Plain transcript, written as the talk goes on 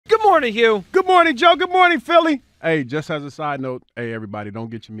morning, Hugh. Good morning, Joe. Good morning, Philly. Hey, just as a side note, hey, everybody, don't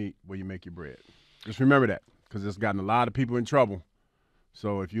get your meat where you make your bread. Just remember that, because it's gotten a lot of people in trouble.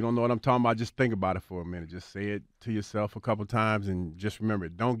 So if you don't know what I'm talking about, just think about it for a minute. Just say it to yourself a couple times and just remember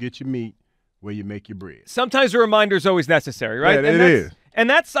it. Don't get your meat where you make your bread. Sometimes a reminder is always necessary, right? Yeah, it is. And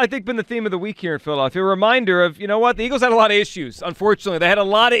that's, I think, been the theme of the week here in Philadelphia. A reminder of, you know what, the Eagles had a lot of issues. Unfortunately, they had a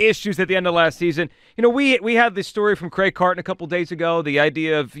lot of issues at the end of last season. You know, we had this story from Craig Carton a couple days ago, the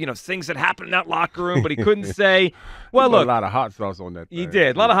idea of, you know, things that happened in that locker room, but he couldn't say. Well, look. A lot of hot sauce on that thing. He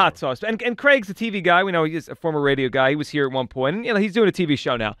did. A lot of hot sauce. And Craig's a TV guy. We know he's a former radio guy. He was here at one point. And, you know, he's doing a TV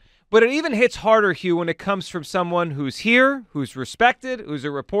show now. But it even hits harder, Hugh, when it comes from someone who's here, who's respected, who's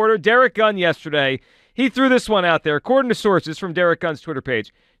a reporter. Derek Gunn yesterday, he threw this one out there. According to sources from Derek Gunn's Twitter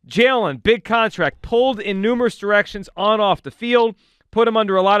page, Jalen, big contract, pulled in numerous directions on off the field, put him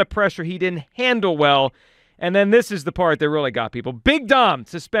under a lot of pressure he didn't handle well. And then this is the part that really got people. Big Dom,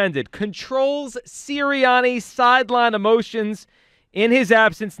 suspended, controls Sirianni's sideline emotions. In his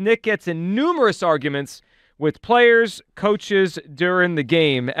absence, Nick gets in numerous arguments with players, coaches during the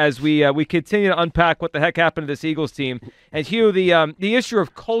game as we continue to unpack what the heck happened to this Eagles team. And Hugh, the issue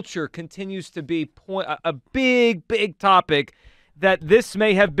of culture continues to be a big, big topic, that this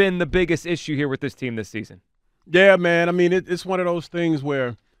may have been the biggest issue here with this team this season. Yeah, man. I mean, it's one of those things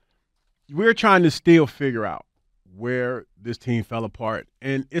where we're trying to still figure out where this team fell apart.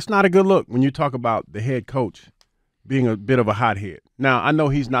 And it's not a good look when you talk about the head coach being a bit of a hothead. Now, I know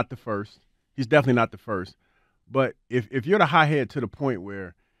he's not the first. He's definitely not the first. But if you're the hothead to the point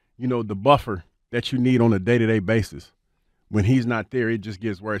where, you know, the buffer that you need on a day-to-day basis, when he's not there, it just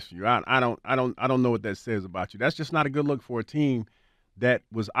gets worse for you. I don't know what that says about you. That's just not a good look for a team that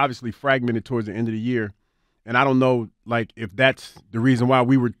was obviously fragmented towards the end of the year. And I don't know, like, if that's the reason why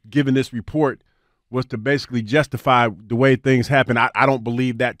we were given this report was to basically justify the way things happen. I don't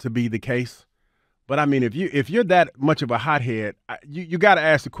believe that to be the case. But I mean, if you're that much of a hothead, you got to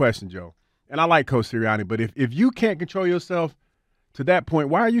ask the question, Joe. And I like Coach Sirianni, but if you can't control yourself to that point,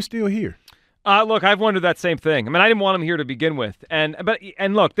 why are you still here? Look, I've wondered that same thing. I mean, I didn't want him here to begin with. And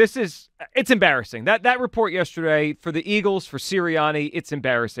look, it's embarrassing. That report yesterday for the Eagles, for Sirianni, it's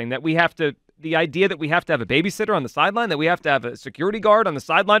embarrassing that the idea that we have to have a babysitter on the sideline, that we have to have a security guard on the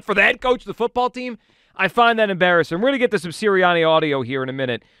sideline for the head coach of the football team, I find that embarrassing. We're going to get to some Sirianni audio here in a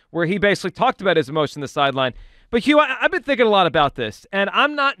minute where he basically talked about his emotion on the sideline. But, Hugh, I've been thinking a lot about this, and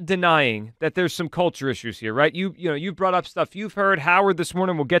I'm not denying that there's some culture issues here, right? You've brought up stuff you've heard. Howard this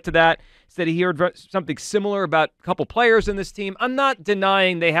morning, we'll get to that, said he heard something similar about a couple players in this team. I'm not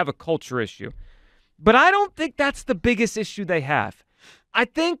denying they have a culture issue. But I don't think that's the biggest issue they have. I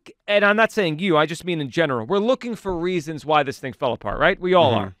think, and I'm not saying you, I just mean in general, we're looking for reasons why this thing fell apart, right? We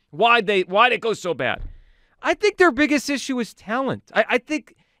all are. Why'd it go so bad? I think their biggest issue is talent. I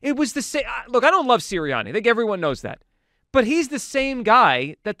think it was the same. Look, I don't love Sirianni. I think everyone knows that. But he's the same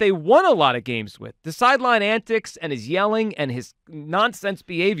guy that they won a lot of games with. The sideline antics and his yelling and his nonsense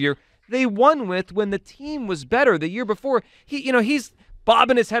behavior, they won with when the team was better the year before. He's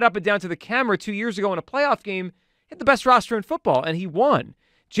bobbing his head up and down to the camera 2 years ago in a playoff game. He had the best roster in football, and he won.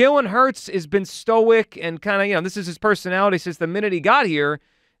 Jalen Hurts has been stoic and kind of, this is his personality since the minute he got here.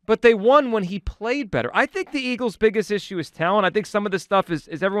 But they won when he played better. I think the Eagles' biggest issue is talent. I think some of this stuff is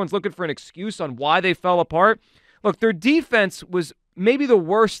everyone's looking for an excuse on why they fell apart. Look, their defense was maybe the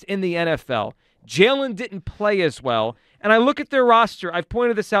worst in the NFL. Jalen didn't play as well. And I look at their roster. I've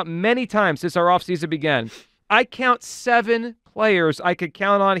pointed this out many times since our offseason began. I count 7 players I could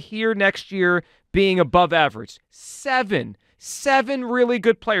count on here next year being above average. 7 really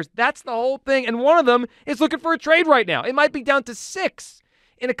good players. That's the whole thing. And one of them is looking for a trade right now. It might be down to 6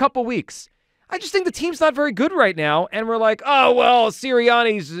 in a couple weeks. I just think the team's not very good right now, and we're like, oh, well,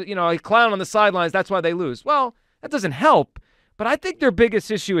 Sirianni's, a clown on the sidelines, that's why they lose. Well, that doesn't help, but I think their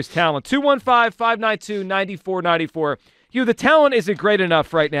biggest issue is talent. 215-592-9494. The talent isn't great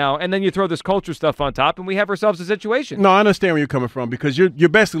enough right now, and then you throw this culture stuff on top, and we have ourselves a situation. No, I understand where you're coming from, because you're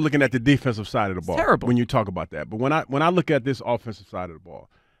basically looking at the defensive side of the ball. It's terrible when you talk about that. But when I look at this offensive side of the ball,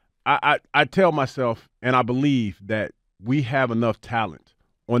 I tell myself, and I believe that we have enough talent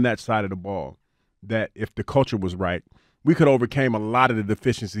on that side of the ball that if the culture was right, we could overcome a lot of the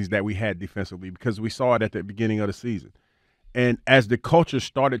deficiencies that we had defensively, because we saw it at the beginning of the season. And as the culture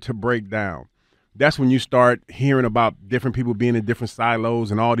started to break down, that's when you start hearing about different people being in different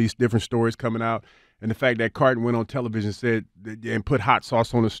silos and all these different stories coming out. And the fact that Carton went on television and put hot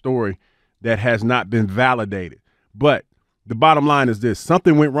sauce on a story that has not been validated. But the bottom line is this: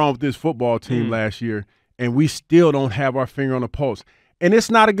 something went wrong with this football team last year, and we still don't have our finger on the pulse. And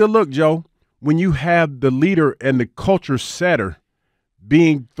it's not a good look, Joe, when you have the leader and the culture setter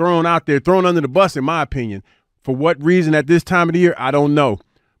being thrown out there, thrown under the bus, in my opinion. For what reason at this time of the year, I don't know.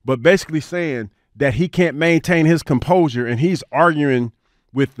 But basically saying that he can't maintain his composure and he's arguing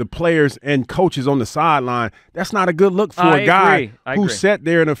with the players and coaches on the sideline, that's not a good look for a guy who sat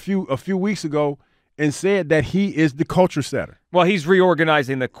there a few weeks ago and said that he is the culture setter. Well, he's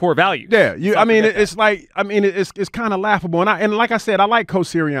reorganizing the core values. Yeah, it's kind of laughable. And like I said, I like Coach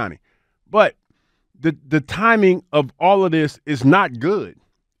Sirianni, but the timing of all of this is not good.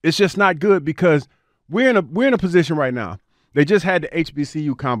 It's just not good because we're in a position right now. They just had the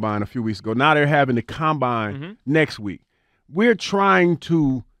HBCU combine a few weeks ago. Now they're having the combine next week. We're trying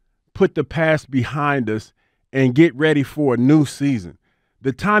to put the past behind us and get ready for a new season.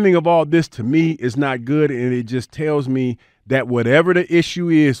 The timing of all this, to me, is not good, and it just tells me that whatever the issue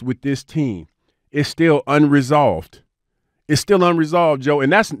is with this team, it's still unresolved. It's still unresolved, Joe,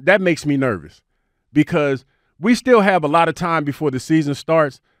 and that makes me nervous because we still have a lot of time before the season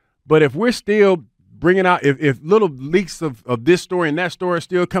starts, but if we're still bringing out, if little leaks of this story and that story are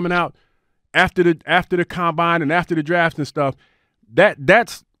still coming out after the combine and after the draft and stuff,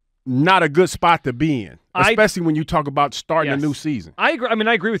 that's not a good spot to be in, especially when you talk about starting a new season. I agree. I mean,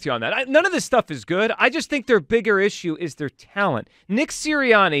 I agree with you on that. None of this stuff is good. I just think their bigger issue is their talent. Nick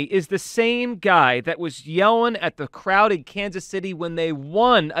Sirianni is the same guy that was yelling at the crowd in Kansas City when they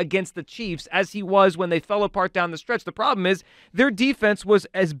won against the Chiefs as he was when they fell apart down the stretch. The problem is their defense was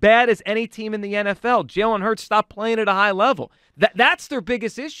as bad as any team in the NFL. Jalen Hurts stopped playing at a high level. That's their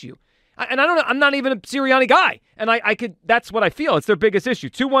biggest issue. And I don't know, I'm not even a Sirianni guy. And I could, that's what I feel. It's their biggest issue.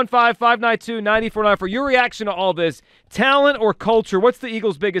 215-592-9494. Your reaction to all this, talent or culture, what's the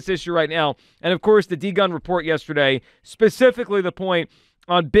Eagles' biggest issue right now? And, of course, the D-Gun report yesterday, specifically the point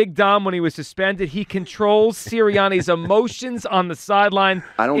on Big Dom when he was suspended. He controls Sirianni's emotions on the sideline.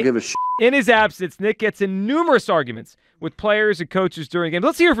 I don't give a shit. In his absence, Nick gets in numerous arguments with players and coaches during games.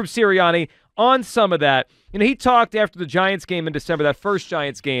 Let's hear from Sirianni on some of that. You know, he talked after the Giants game in December, that first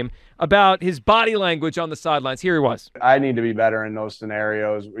Giants game, about his body language on the sidelines. Here he was. I need to be better in those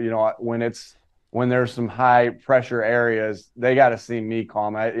scenarios. You know, when there's some high pressure areas, they got to see me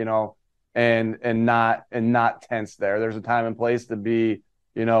calm, and not tense there. There's a time and place to be,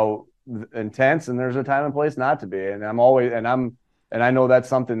 intense, and there's a time and place not to be. And I know that's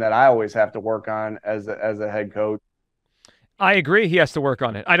something that I always have to work on as a head coach. I agree he has to work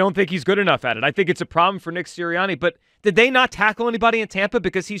on it. I don't think he's good enough at it. I think it's a problem for Nick Sirianni. But did they not tackle anybody in Tampa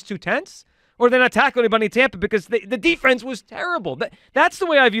because he's too tense? Or did they not tackle anybody in Tampa because the defense was terrible? That's the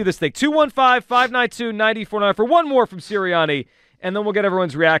way I view this thing. 215-592-9494. For one more from Sirianni, and then we'll get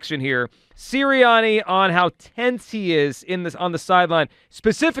everyone's reaction here. Sirianni on how tense he is on the sideline.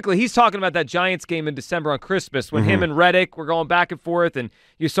 Specifically, he's talking about that Giants game in December on Christmas when him and Reddick were going back and forth, and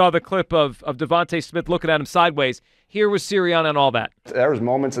you saw the clip of Devontae Smith looking at him sideways. Here was Sirianni on all that. There was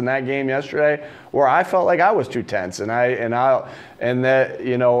moments in that game yesterday where I felt like I was too tense, on the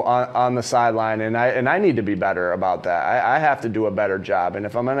sideline, and I need to be better about that. I have to do a better job, and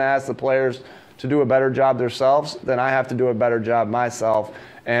if I'm going to ask the players to do a better job themselves, then I have to do a better job myself,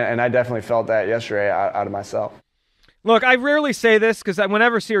 and I definitely felt that yesterday out of myself. Look, I rarely say this because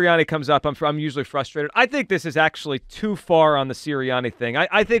whenever Sirianni comes up, I'm usually frustrated. I think this is actually too far on the Sirianni thing.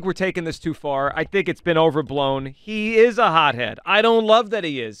 I think we're taking this too far. I think it's been overblown. He is a hothead. I don't love that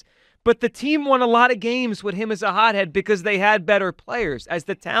he is. But the team won a lot of games with him as a hothead because they had better players. As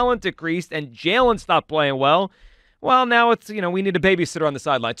the talent decreased and Jalen stopped playing well, now it's, we need a babysitter on the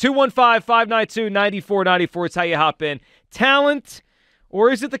sideline. 215-592-9494. It's how you hop in. Talent,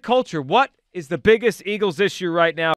 or is it the culture? What is the biggest Eagles issue right now?